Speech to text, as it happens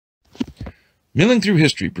Milling Through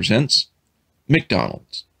History presents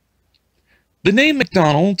McDonald's. The name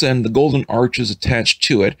McDonald's and the golden arches attached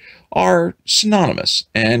to it are synonymous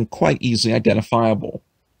and quite easily identifiable.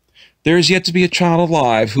 There is yet to be a child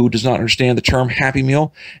alive who does not understand the term Happy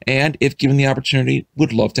Meal and, if given the opportunity,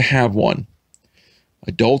 would love to have one.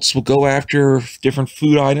 Adults will go after different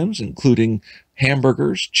food items, including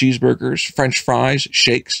hamburgers, cheeseburgers, French fries,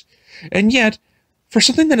 shakes, and yet, for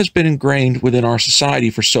something that has been ingrained within our society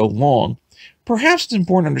for so long, perhaps it's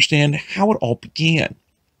important to understand how it all began.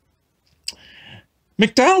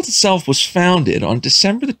 McDonald's itself was founded on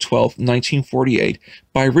December the 12th, 1948,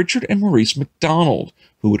 by Richard and Maurice McDonald,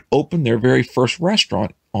 who would open their very first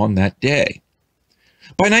restaurant on that day.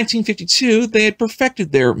 By 1952, they had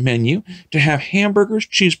perfected their menu to have hamburgers,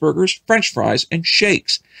 cheeseburgers, French fries, and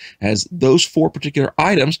shakes, as those four particular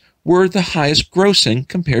items were the highest grossing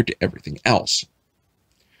compared to everything else.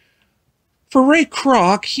 For Ray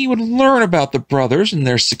Kroc, he would learn about the brothers and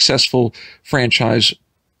their successful franchise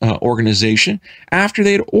organization after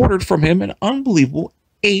they had ordered from him an unbelievable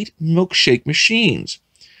 8 milkshake machines.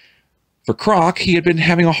 For Kroc, he had been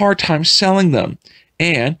having a hard time selling them,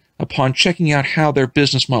 and upon checking out how their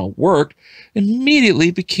business model worked,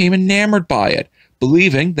 immediately became enamored by it,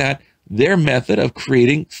 believing that their method of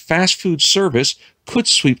creating fast food service could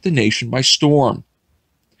sweep the nation by storm.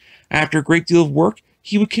 After a great deal of work,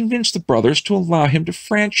 he would convince the brothers to allow him to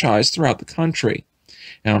franchise throughout the country.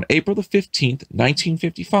 And on April the 15th,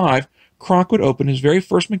 1955, Kroc would open his very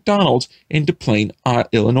first McDonald's in Des Plaines,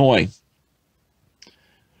 Illinois.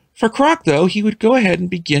 For Kroc, though, he would go ahead and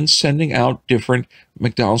begin sending out different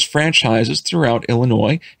McDonald's franchises throughout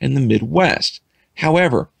Illinois and the Midwest.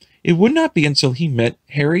 However, it would not be until he met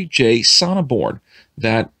Harry J. Sonneborn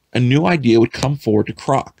that a new idea would come forward to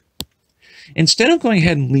Kroc. Instead of going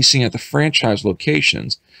ahead and leasing out the franchise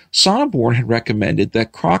locations, Sonneborn had recommended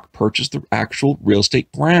that Kroc purchase the actual real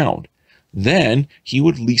estate ground. Then he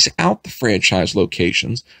would lease out the franchise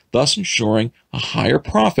locations, thus ensuring a higher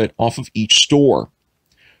profit off of each store.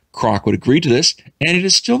 Kroc would agree to this, and it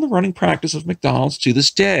is still the running practice of McDonald's to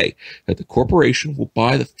this day that the corporation will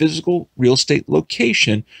buy the physical real estate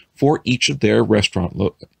location for each of their restaurant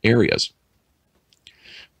areas.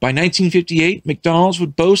 By 1958, McDonald's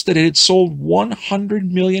would boast that it had sold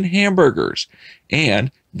 100 million hamburgers,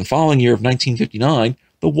 and the following year of 1959,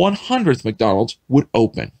 the 100th McDonald's would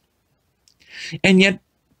open. And yet,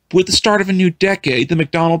 with the start of a new decade, the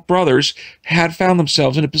McDonald brothers had found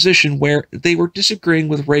themselves in a position where they were disagreeing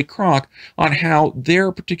with Ray Kroc on how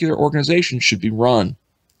their particular organization should be run.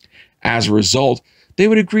 As a result, they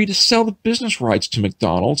would agree to sell the business rights to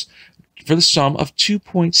McDonald's for the sum of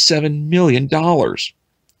 $2.7 million.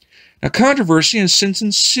 Now, controversy has since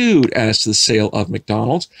ensued as to the sale of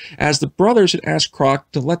McDonald's, as the brothers had asked Kroc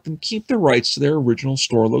to let them keep the rights to their original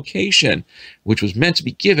store location, which was meant to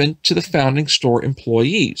be given to the founding store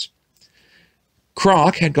employees.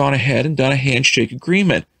 Kroc had gone ahead and done a handshake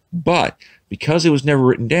agreement, but because it was never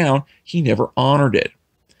written down, he never honored it.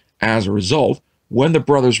 As a result, when the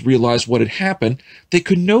brothers realized what had happened, they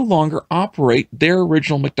could no longer operate their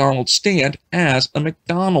original McDonald's stand as a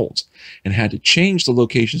McDonald's and had to change the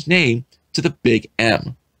location's name to the Big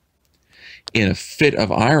M. In a fit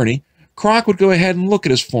of irony, Kroc would go ahead and look at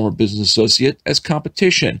his former business associate as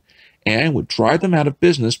competition and would drive them out of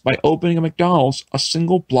business by opening a McDonald's a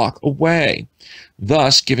single block away,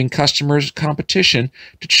 thus giving customers competition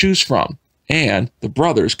to choose from, and the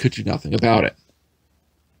brothers could do nothing about it.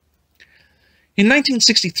 In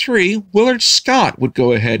 1963, Willard Scott would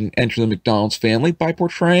go ahead and enter the McDonald's family by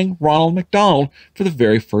portraying Ronald McDonald for the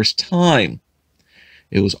very first time.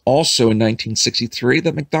 It was also in 1963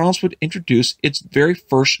 that McDonald's would introduce its very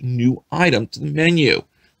first new item to the menu,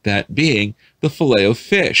 that being the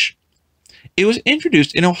Filet-O-Fish. It was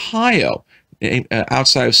introduced in Ohio,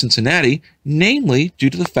 outside of Cincinnati, namely due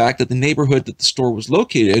to the fact that the neighborhood that the store was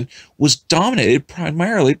located in was dominated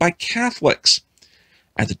primarily by Catholics.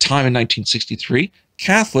 At the time in 1963,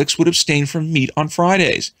 Catholics would abstain from meat on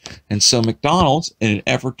Fridays, and so McDonald's, in an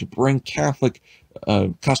effort to bring Catholic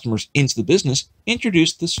customers into the business,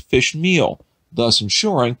 introduced this fish meal, thus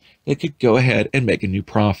ensuring they could go ahead and make a new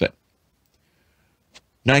profit.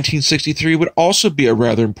 1963 would also be a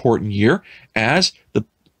rather important year, as the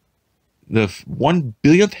 1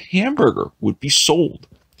 billionth hamburger would be sold.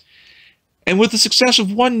 And with the success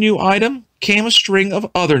of one new item came a string of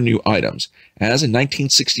other new items, as in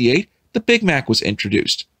 1968, the Big Mac was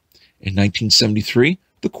introduced. In 1973,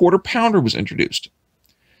 the Quarter Pounder was introduced.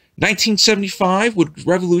 1975 would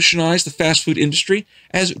revolutionize the fast food industry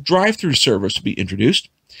as drive-through service would be introduced.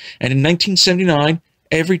 And in 1979,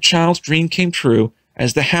 every child's dream came true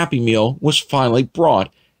as the Happy Meal was finally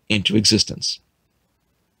brought into existence.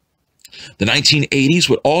 The 1980s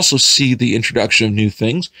would also see the introduction of new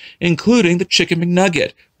things, including the Chicken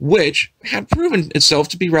McNugget, which had proven itself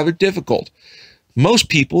to be rather difficult. Most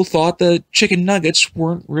people thought the chicken nuggets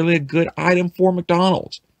weren't really a good item for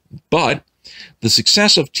McDonald's, but the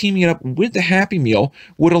success of teaming it up with the Happy Meal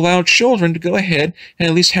would allow children to go ahead and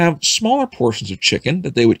at least have smaller portions of chicken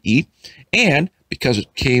that they would eat, and because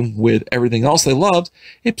it came with everything else they loved,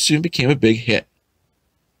 it soon became a big hit.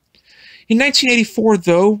 In 1984,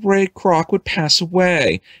 though, Ray Kroc would pass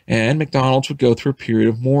away, and McDonald's would go through a period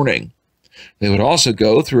of mourning. They would also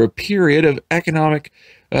go through a period of economic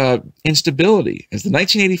instability, as the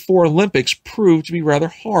 1984 Olympics proved to be rather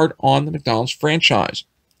hard on the McDonald's franchise.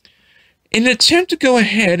 In an attempt to go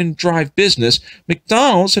ahead and drive business,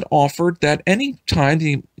 McDonald's had offered that any time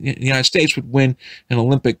the United States would win an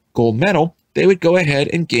Olympic gold medal, they would go ahead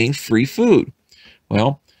and gain free food.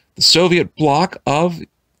 Well, the Soviet bloc of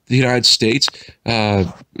the United States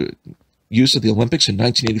use of the Olympics in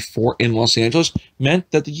 1984 in Los Angeles meant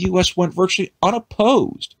that the U.S. went virtually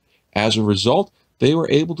unopposed. As a result, they were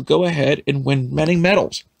able to go ahead and win many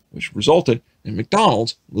medals, which resulted in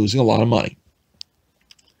McDonald's losing a lot of money.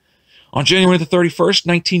 On January the 31st,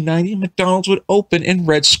 1990, McDonald's would open in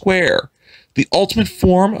Red Square, the ultimate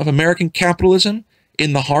form of American capitalism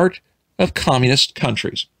in the heart of communist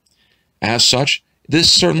countries. As such,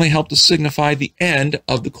 this certainly helped to signify the end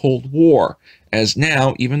of the Cold War, as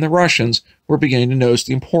now even the Russians were beginning to notice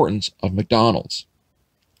the importance of McDonald's.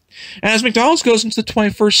 And as McDonald's goes into the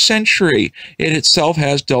 21st century, it itself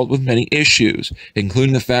has dealt with many issues,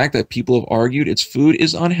 including the fact that people have argued its food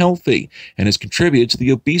is unhealthy and has contributed to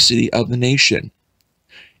the obesity of the nation.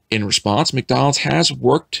 In response, McDonald's has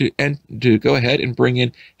worked to go ahead and bring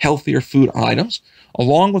in healthier food items,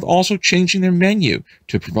 along with also changing their menu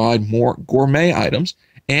to provide more gourmet items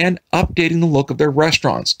and updating the look of their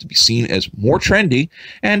restaurants to be seen as more trendy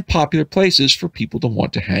and popular places for people to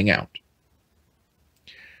want to hang out.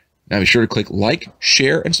 Now be sure to click like,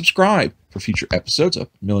 share, and subscribe for future episodes of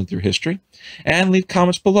Milling Through History, and leave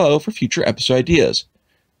comments below for future episode ideas.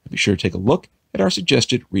 And be sure to take a look at our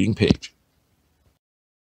suggested reading page.